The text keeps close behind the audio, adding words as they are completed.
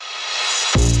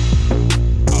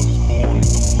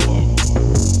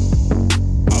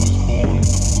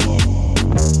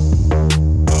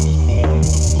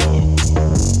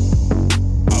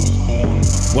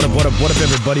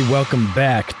everybody. Welcome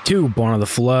back to Born on the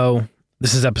Flow.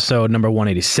 This is episode number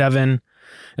 187,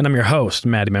 and I'm your host,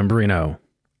 Matty Membrino.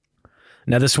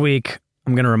 Now, this week,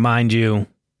 I'm going to remind you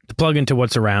to plug into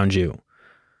what's around you.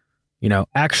 You know,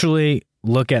 actually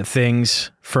look at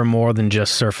things for more than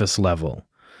just surface level.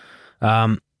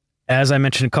 As I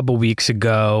mentioned a couple weeks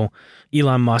ago,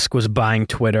 Elon Musk was buying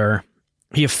Twitter.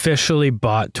 He officially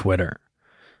bought Twitter.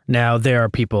 Now, there are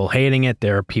people hating it.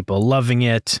 There are people loving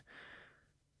it.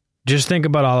 Just think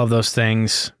about all of those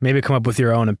things. Maybe come up with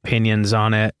your own opinions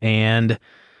on it, and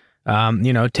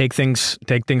take things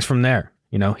from there.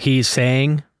 You know, he's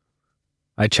saying,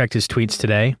 I checked his tweets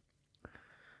today,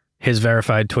 his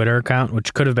verified Twitter account,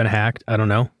 which could have been hacked, I don't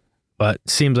know, but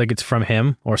seems like it's from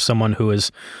him or someone who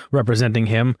is representing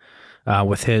him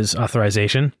with his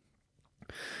authorization.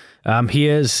 He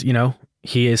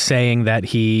is saying that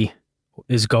he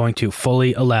is going to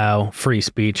fully allow free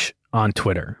speech on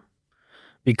Twitter,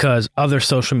 because other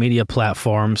social media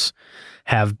platforms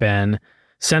have been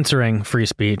censoring free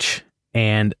speech,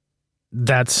 and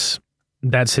that's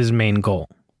his main goal.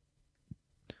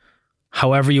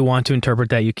 However you want to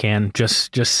interpret that, you can.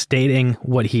 Just stating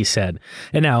what he said.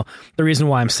 And now, the reason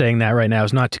why I'm saying that right now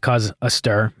is not to cause a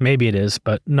stir. Maybe it is,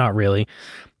 but not really.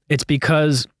 It's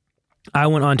because I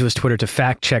went onto his Twitter to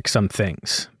fact check some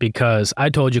things, because I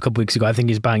told you a couple weeks ago, I think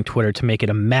he's buying Twitter to make it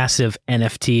a massive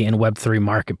NFT and Web3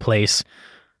 marketplace.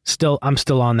 I'm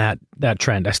still on that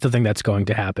trend. I still think that's going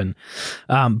to happen.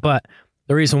 But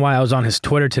the reason why I was on his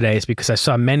Twitter today is because I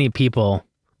saw many people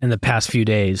in the past few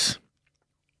days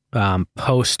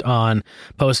post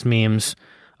memes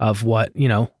of what,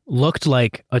 looked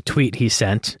like a tweet he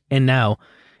sent. And now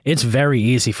it's very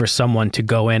easy for someone to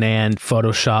go in and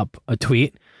Photoshop a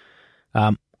tweet.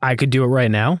 I could do it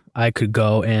right now. I could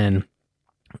go and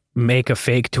make a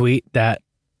fake tweet that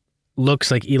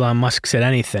looks like Elon Musk said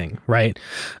anything, right?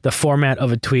 The format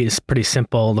of a tweet is pretty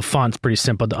simple. The font's pretty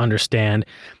simple to understand.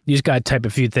 You just got to type a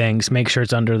few things, make sure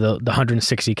it's under the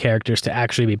 160 characters to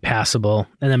actually be passable,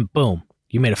 and then boom,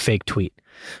 you made a fake tweet.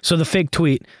 So the fake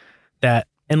tweet that,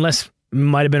 unless it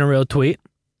might have been a real tweet,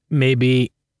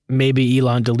 maybe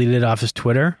Elon deleted it off his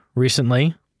Twitter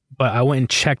recently, but I went and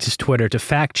checked his Twitter to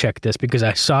fact check this, because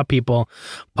I saw people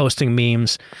posting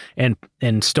memes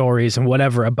and stories and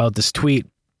whatever about this tweet,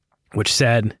 which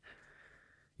said,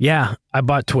 yeah, I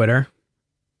bought Twitter.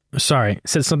 Sorry, it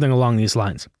said something along these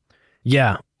lines.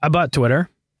 Yeah, I bought Twitter,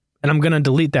 and I'm going to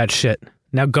delete that shit.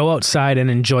 Now go outside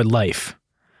and enjoy life.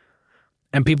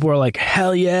 And people were like,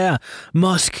 hell yeah,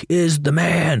 Musk is the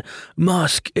man.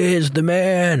 Musk is the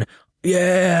man.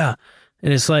 Yeah.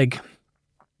 And it's like,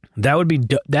 that would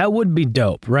be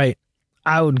dope, right?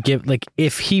 I would give,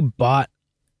 if he bought,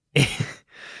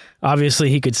 obviously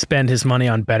he could spend his money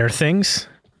on better things.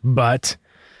 But,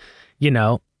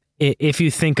 if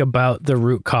you think about the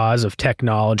root cause of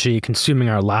technology consuming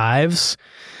our lives,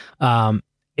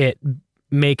 it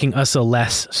making us a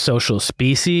less social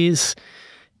species,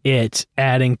 it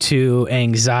adding to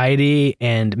anxiety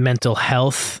and mental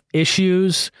health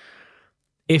issues.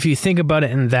 If you think about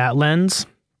it in that lens,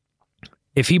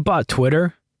 if he bought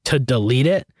Twitter to delete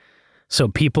it, so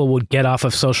people would get off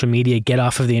of social media, get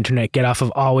off of the internet, get off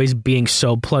of always being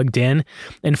so plugged in,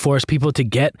 and force people to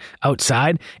get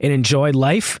outside and enjoy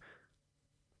life,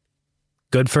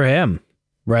 good for him,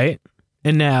 right?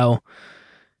 And now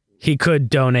he could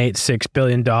donate $6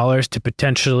 billion to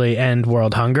potentially end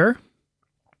world hunger.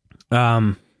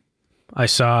 I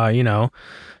saw,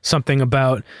 something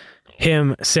about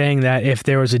him saying that if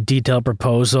there was a detailed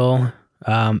proposal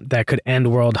that could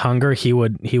end world hunger, he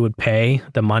would pay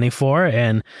the money for it,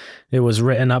 and it was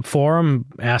written up for him,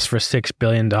 asked for $6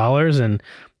 billion, and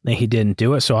he didn't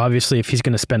do it. So obviously, if he's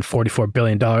going to spend $44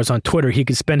 billion on Twitter, he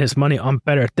could spend his money on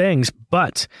better things.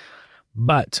 But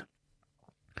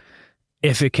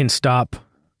if it can stop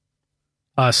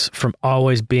us from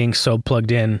always being so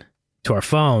plugged in to our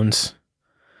phones,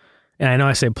 and I know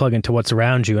I say plug into what's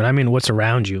around you, and I mean what's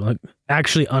around you. Like,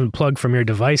 actually unplug from your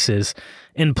devices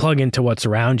and plug into what's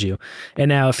around you. And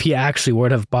now if he actually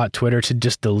would have bought Twitter to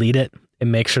just delete it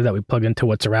and make sure that we plug into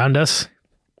what's around us,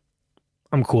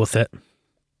 I'm cool with it.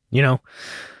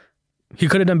 He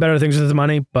could have done better things with his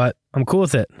money, but I'm cool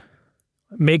with it.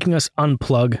 Making us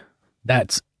unplug,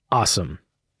 that's awesome.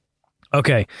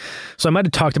 Okay, so I might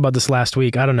have talked about this last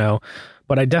week, I don't know,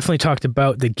 but I definitely talked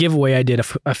about the giveaway I did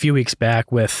a few weeks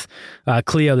back with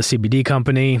Cleo, the CBD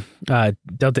company,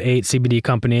 Delta 8 CBD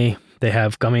company. They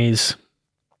have gummies,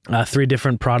 3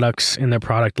 different products in their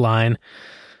product line.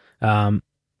 I'm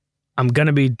going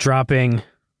to be dropping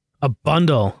a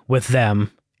bundle with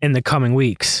them in the coming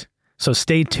weeks, so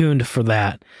stay tuned for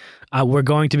that. We're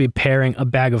going to be pairing a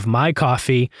bag of my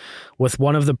coffee with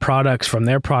one of the products from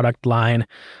their product line,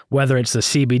 whether it's the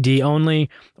CBD only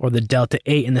or the Delta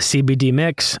 8 in the CBD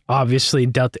mix. Obviously,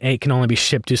 Delta 8 can only be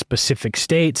shipped to specific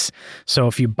states. So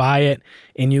if you buy it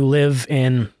and you live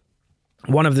in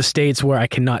one of the states where I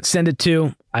cannot send it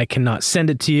to, I cannot send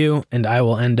it to you, and I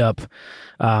will end up,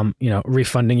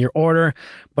 refunding your order.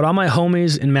 But all my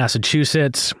homies in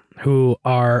Massachusetts who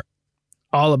are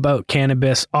all about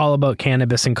cannabis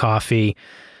and coffee,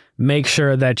 make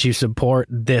sure that you support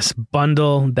this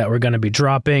bundle that we're going to be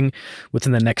dropping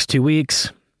within the next 2 weeks.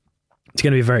 It's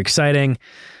going to be very exciting.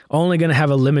 Only going to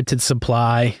have a limited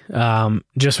supply.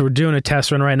 We're doing a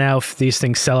test run right now. If these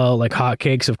things sell out like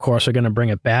hotcakes, of course, we're going to bring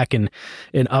it back and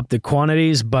up the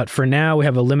quantities. But for now, we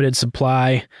have a limited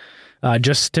supply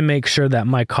just to make sure that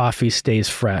my coffee stays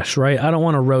fresh, right? I don't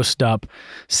want to roast up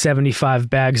 75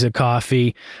 bags of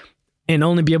coffee and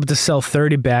only be able to sell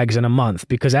 30 bags in a month,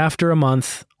 because after a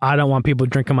month, I don't want people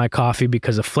drinking my coffee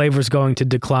because the flavor's going to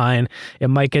decline. It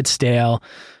might get stale.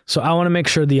 So I want to make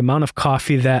sure the amount of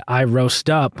coffee that I roast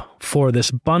up for this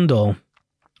bundle,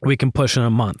 we can push in a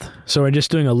month. So we're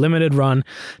just doing a limited run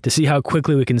to see how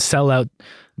quickly we can sell out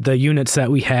the units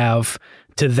that we have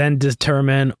to then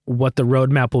determine what the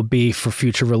roadmap will be for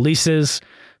future releases.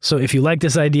 So if you like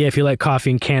this idea, if you like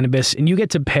coffee and cannabis and you get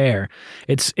to pair,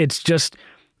 it's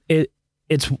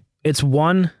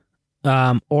one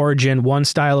origin, one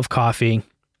style of coffee,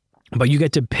 but you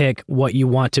get to pick what you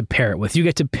want to pair it with. You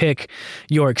get to pick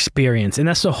your experience. And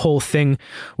that's the whole thing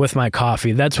with my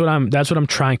coffee. That's what I'm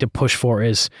trying to push for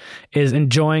is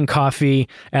enjoying coffee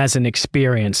as an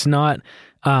experience, not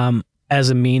as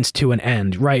a means to an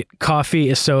end, right? Coffee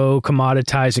is so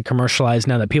commoditized and commercialized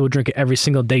now that people drink it every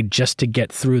single day just to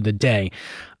get through the day.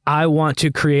 I want to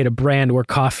create a brand where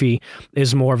coffee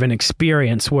is more of an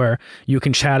experience, where you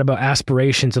can chat about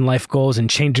aspirations and life goals and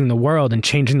changing the world and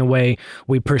changing the way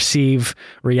we perceive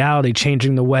reality,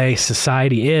 changing the way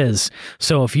society is.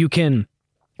 So if you can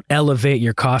elevate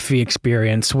your coffee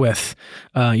experience with,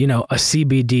 a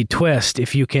CBD twist,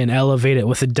 if you can elevate it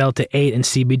with a Delta 8 and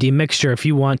CBD mixture, if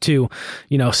you want to,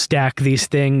 stack these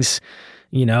things,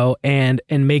 and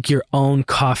make your own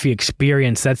coffee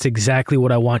experience, that's exactly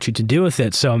what I want you to do with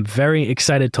it. So I'm very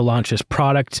excited to launch this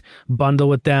product bundle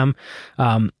with them.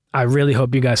 I really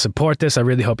hope you guys support this. I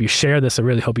really hope you share this. I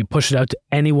really hope you push it out to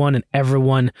anyone and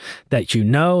everyone that you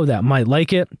know that might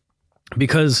like it,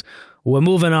 because we're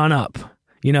moving on up.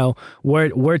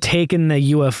 We're taking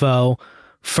the UFO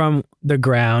from the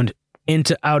ground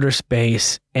into outer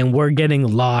space, and we're getting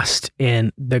lost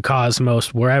in the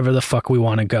cosmos, wherever the fuck we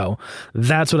want to go.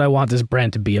 That's what I want this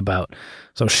brand to be about.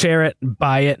 So share it,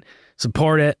 buy it,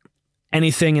 support it,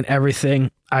 anything and everything.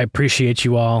 I appreciate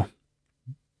you all.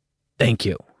 Thank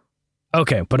you.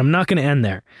 Okay, but I'm not going to end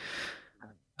there.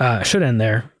 I should end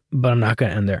there, but I'm not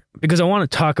going to end there, because I want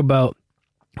to talk about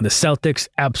the Celtics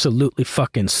absolutely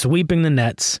fucking sweeping the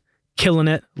Nets, killing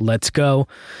it. Let's go.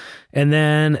 And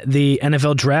then the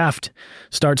NFL draft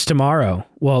starts tomorrow.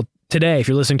 Well, today, if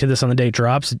you're listening to this on the day it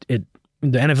drops, the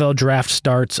NFL draft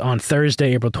starts on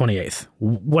Thursday, April 28th.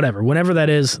 Whenever that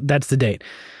is, that's the date.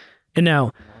 And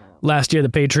now, last year, the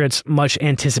Patriots, much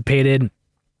anticipated,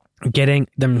 getting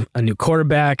them a new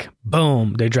quarterback.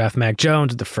 Boom, they draft Mac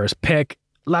Jones at the first pick.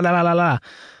 La la la la la.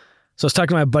 So I was talking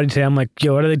to my buddy today. I'm like,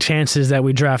 yo, what are the chances that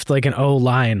we draft like an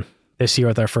O-line this year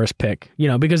with our first pick?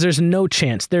 Because there's no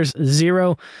chance. There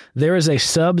is a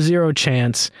sub-zero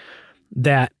chance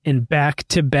that in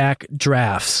back-to-back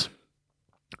drafts,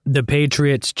 the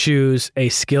Patriots choose a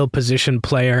skill position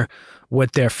player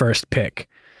with their first pick,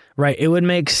 right? It would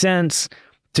make sense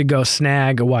to go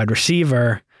snag a wide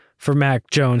receiver for Mac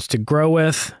Jones to grow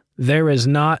with. There is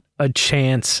not a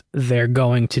chance they're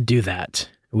going to do that.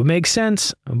 It would make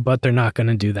sense, but they're not going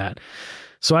to do that.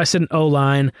 So I said an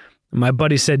O-line. My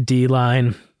buddy said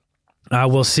D-line.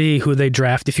 We'll see who they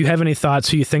draft. If you have any thoughts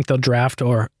who you think they'll draft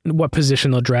or what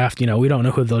position they'll draft, we don't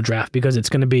know who they'll draft, because it's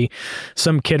going to be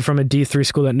some kid from a D3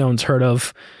 school that no one's heard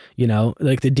of,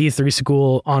 like the D3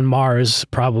 school on Mars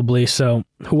probably. So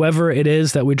whoever it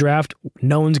is that we draft,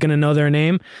 no one's going to know their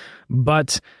name.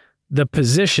 But the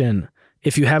position,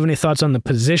 if you have any thoughts on the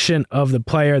position of the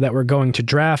player that we're going to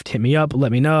draft, hit me up.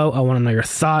 Let me know. I want to know your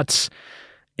thoughts.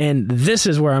 And this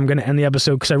is where I'm going to end the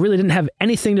episode, because I really didn't have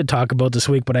anything to talk about this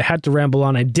week, but I had to ramble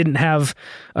on. I didn't have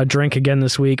a drink again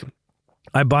this week.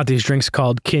 I bought these drinks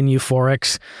called Kin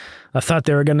Euphorics. I thought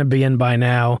they were going to be in by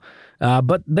now,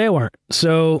 but they weren't.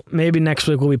 So maybe next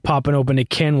week we'll be popping open a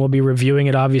Kin. We'll be reviewing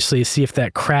it, obviously, see if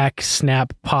that crack,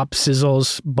 snap, pop,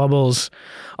 sizzles, bubbles,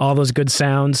 all those good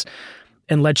sounds,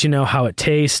 and let you know how it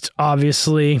tastes.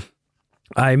 Obviously,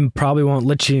 I probably won't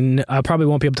be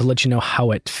able to let you know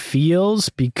how it feels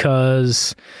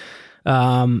because,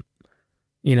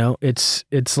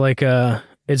 it's like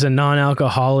it's a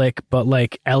non-alcoholic, but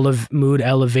like mood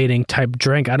elevating type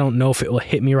drink. I don't know if it will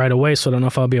hit me right away, so I don't know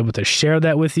if I'll be able to share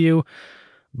that with you.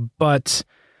 But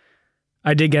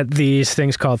I did get these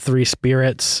things called 3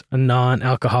 Spirits, a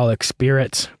non-alcoholic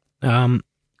spirit,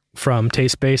 from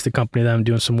Taste Space, the company that I'm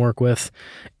doing some work with,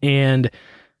 and it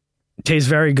tastes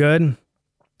very good.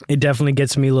 It definitely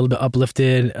gets me a little bit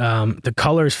uplifted. The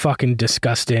color is fucking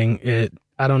disgusting.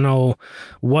 I don't know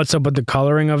what's up with the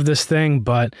coloring of this thing,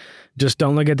 but just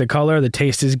don't look at the color. The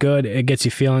taste is good. It gets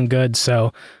you feeling good.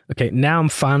 So, okay, now I'm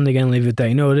finally going to leave it there.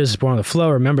 You know what it is? Born on the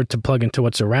Flow. Remember to plug into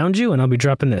what's around you, and I'll be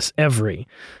dropping this every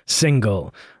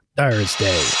single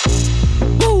Thursday.